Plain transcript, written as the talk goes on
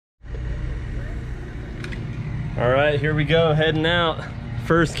All right, here we go, heading out.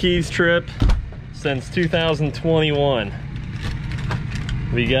 First Keys trip since 2021.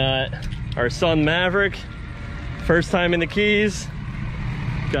 We got our son Maverick, first time in the Keys.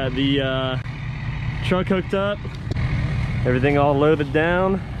 Got the truck hooked up, everything all loaded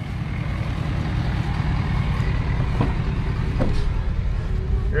down.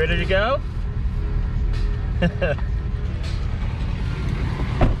 You ready to go?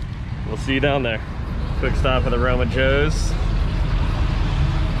 We'll see you down there. Quick stop at Aroma Joe's.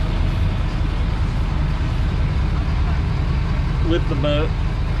 With the boat.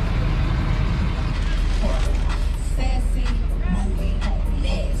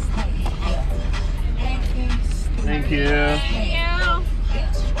 Thank you. Thank you.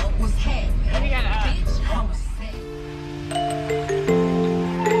 We got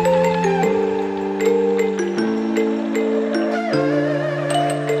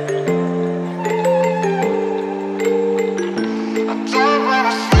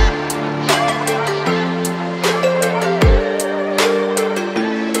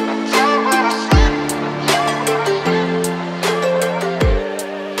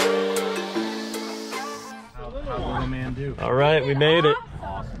All right, we made it.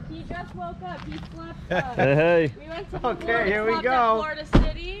 Awesome. He just woke up. He slept. Hey. We went to Okay, here we go. Florida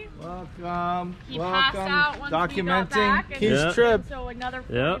City. Welcome. He passed out once we got back. And Keys trip. So another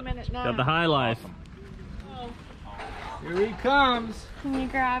 40-minute nap. Got the high life. Oh. Here he comes. Can you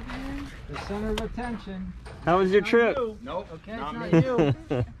grab him? The center of attention. How was your trip? Nope. Okay, not you.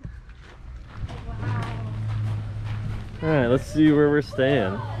 Wow. All right, let's see where we're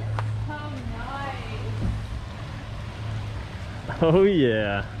staying. How nice. Oh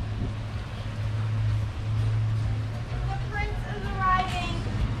yeah. The prince is arriving.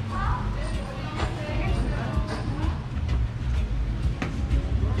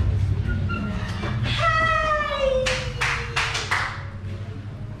 Hi.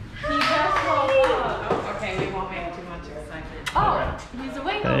 He just woke up. Oh, okay, we won't make too much of a segment. Oh, he's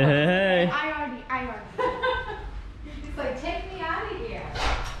awake. Hey, hey, hey. I already. He's like, take me out of here.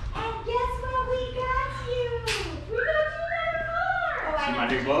 And guess what? We got you. We got you another car. See my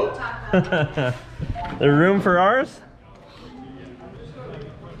new boat? There's room for ours?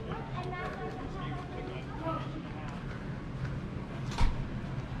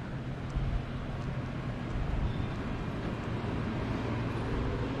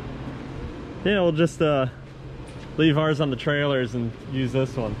 Yeah, we'll just leave ours on the trailers and use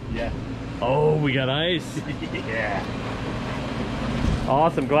this one. Yeah. Oh, we got ice. Yeah.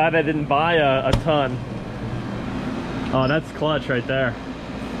 Awesome, glad I didn't buy a ton. Oh, that's clutch right there.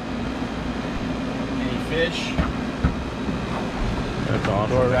 Any fish? That's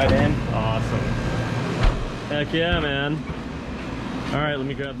awesome. Throw it right in. Awesome. Heck yeah, man. All right, let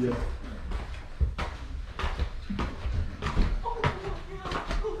me grab this.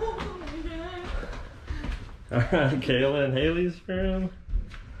 All right, Kayla and Haley's room.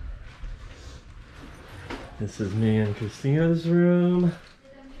 This is me and Christina's room.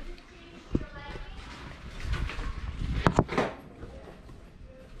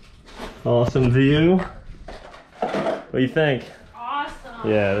 Awesome view. What do you think? Awesome.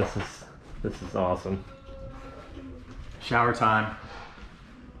 Yeah, this is awesome. Shower time.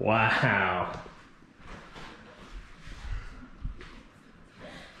 Wow.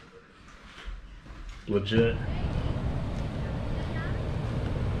 Legit.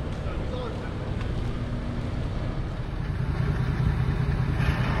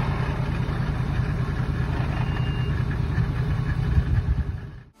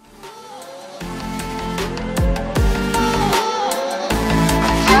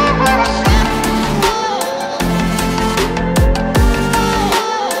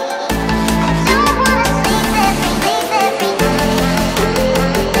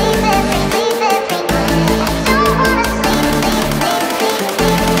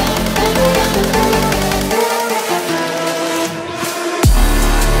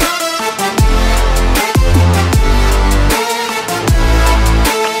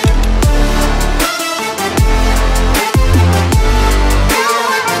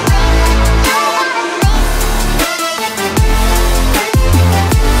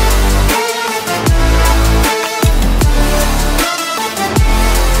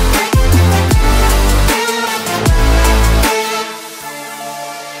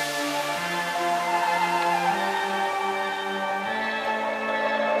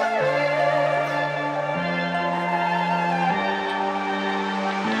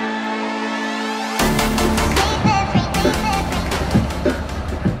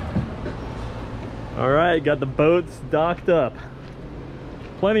 All right, got the boats docked up.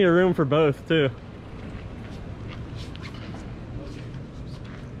 Plenty of room for both too.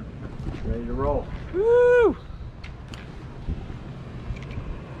 Ready to roll. Woo!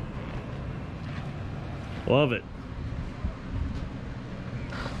 Love it.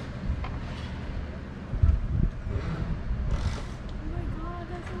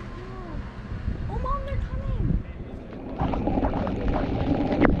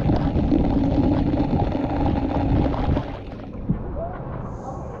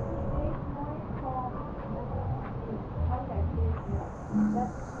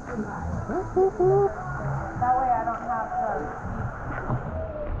 That way I don't have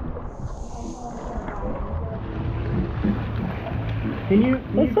Can you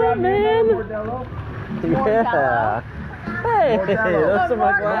What's grab up, me another man? Modelo? Yeah. Hey, Modelo. those are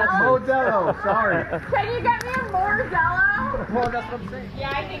my glasses. Modelo, sorry. Can you get me a Morzello? Well, that's what I'm saying.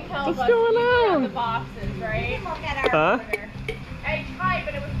 Yeah, I think he'll What's let going you on? the boxes, right? Look at our Huh? I tried,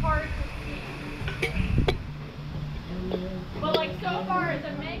 but it was hard to see. But like so far,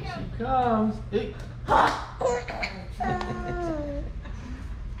 the mango. Comes. Hey.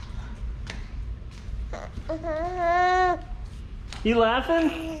 You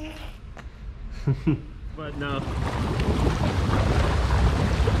laughing? But no.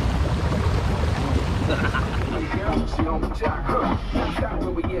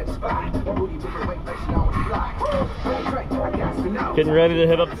 Getting ready to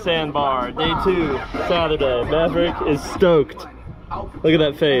hit up the sandbar. Day 2, Saturday. Maverick is stoked. Look at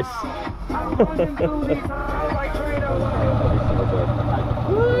that face.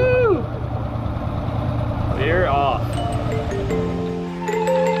 Woo! We're off.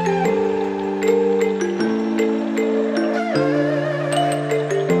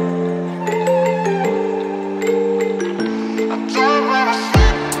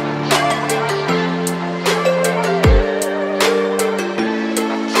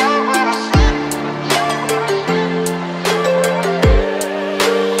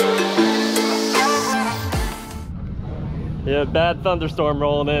 Yeah, bad thunderstorm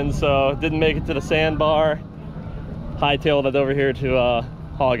rolling in, so didn't make it to the sandbar. Hightailed it over here to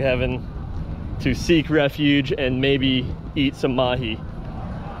Hog Heaven to seek refuge and maybe eat some mahi.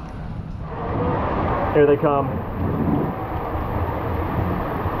 Here they come.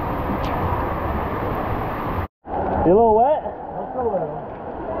 You a little wet?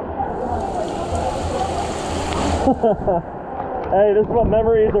 Hey, this is what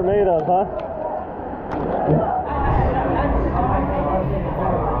memories are made of, huh?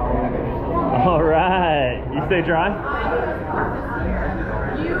 All right, you stay dry?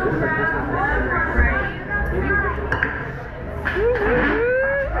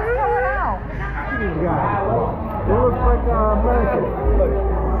 It looks like American.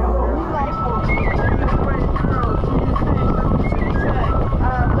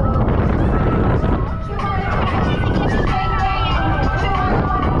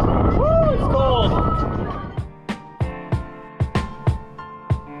 Woo, it's cold.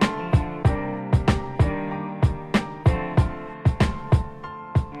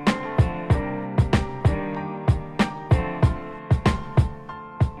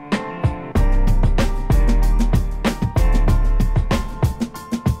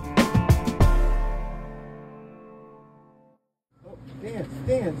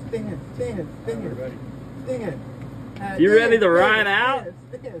 Stand. You ready to ride out?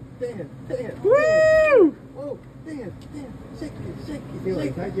 Stand. Woo! Whoa, stand. Shake it.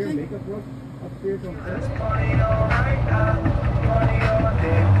 Is your makeup rough upstairs on the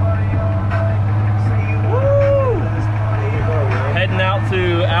Woo! Heading out to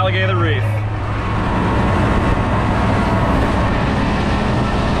Alligator Reef.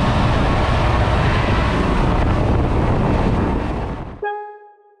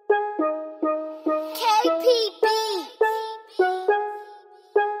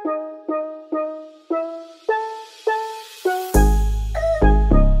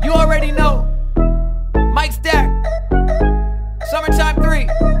 You already know. Mike Stack. Summertime 3.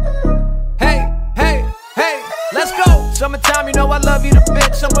 Hey, let's go. Summertime, you know I love you the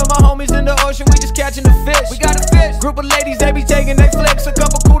bitch. Some of my homies in the ocean, we just catching the fish. We got a fish. Group of ladies, they be taking they flicks. A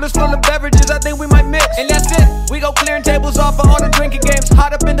couple coolers full of beverages, I think we might mix. And that's it. We go clearing tables off for all the drinking games.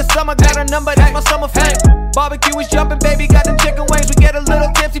 Hot up in the summer, got a number, that's my summer flame. Barbecue is jumping, baby, got them chicken wings. We get a little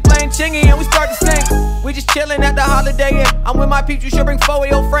tipsy playing chingy and we start to sing. We just chilling at the Holiday Inn. I'm with my peeps, you should bring 4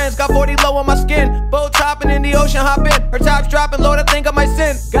 of your friends. Got 40 low on my skin. Boat topping in the ocean, hop in. Her top's dropping, Lord, I think I might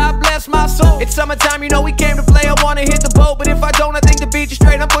sin. God bless my soul. It's summertime, you know we came to play. I wanna hit the boat, but if I don't, I think the beach is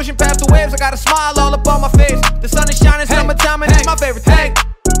straight. I'm pushing past the waves, I got a smile all up on my face. The sun is shining, summertime, and it's my favorite thing.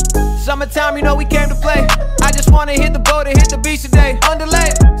 Summertime, you know we came to play. I just wanna hit the boat and hit the beach today.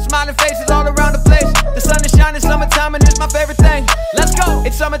 Underlay, smiling faces all around the place. The sun is shining, summertime, and it's my favorite thing. Let's go.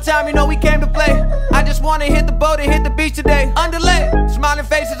 It's summertime. summertime, you know we came to play. I just wanna hit the boat and hit the beach today. Underlay, smiling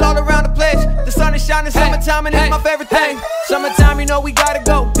faces all around the place. The sun is shining, summertime, and it's my favorite thing. Summertime, you know we gotta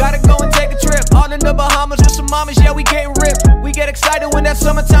go and take a trip. All in the Bahamas with some mamas, yeah, we getting ripped. We get excited when that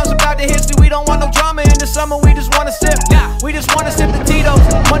summertime's about to hit. See, we don't want no drama in the summer, we just wanna sip. We just wanna sip the Tito's,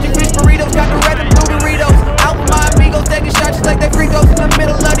 munching fish burritos, got the red and blue Doritos. Out with my amigos, taking shots just like they free throws in the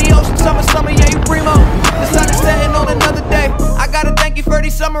middle of the ocean. Summer, yeah, you primo. The sun is setting on another day. I gotta thank you for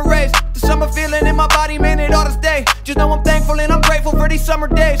these summer rays. The summer feeling in my body, man, it ought to stay. Just know I'm thankful and I'm grateful for these summer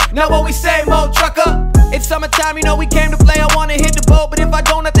days. Now what we say, mo trucker. It's summertime, you know we came to play. I wanna hit the boat, but if I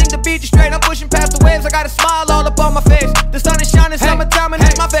don't, I think the beach is straight. I'm pushing past the waves, I got a smile all up on my face. The sun is shining, summertime, and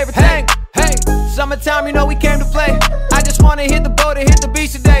it's my favorite thing. Hey, summertime, you know we came to play. I just wanna hit the boat and hit the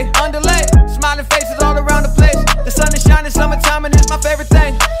beach today. Underlay, smiling faces all around the place. The sun is shining, summertime, and it's my favorite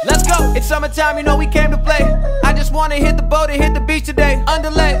thing. Let's go. It's summertime, you know we came to play. I just wanna hit the boat and hit the beach today.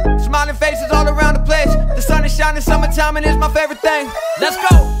 Underlay, smiling faces all around the place. The sun is shining, summertime, and it's my favorite thing. Let's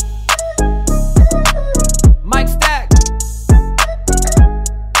go. Mike Stack.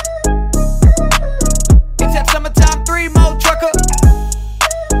 It's that summertime 3 mo trucker.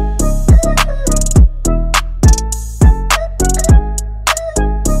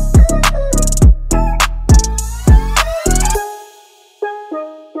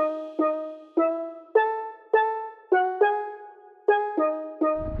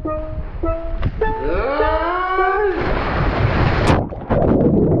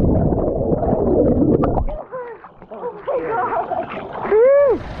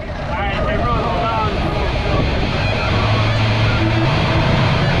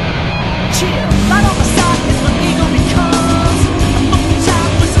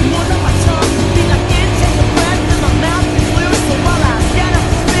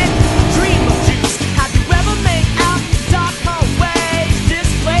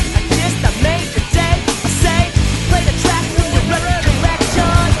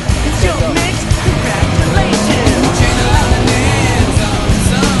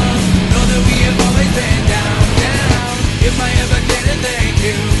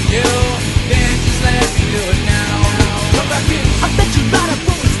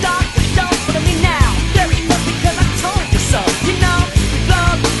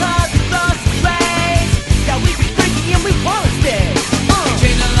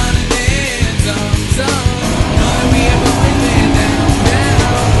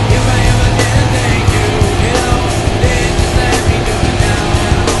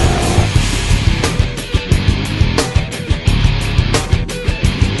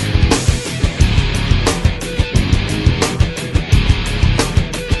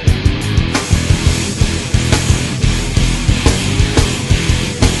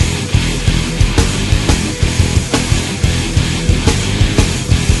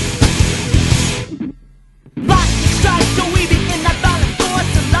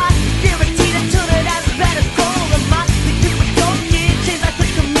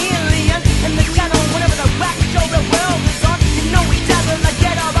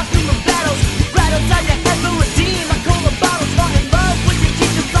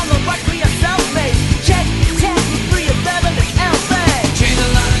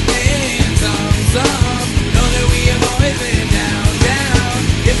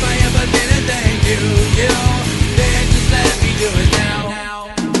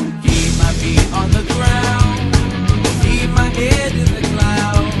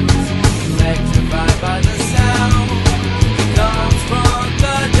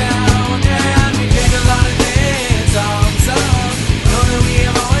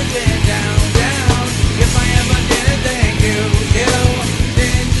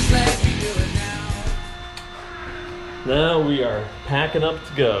 Now we are packing up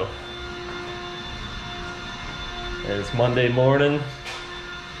to go. It's Monday morning,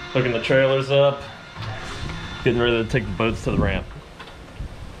 hooking the trailers up, getting ready to take the boats to the ramp.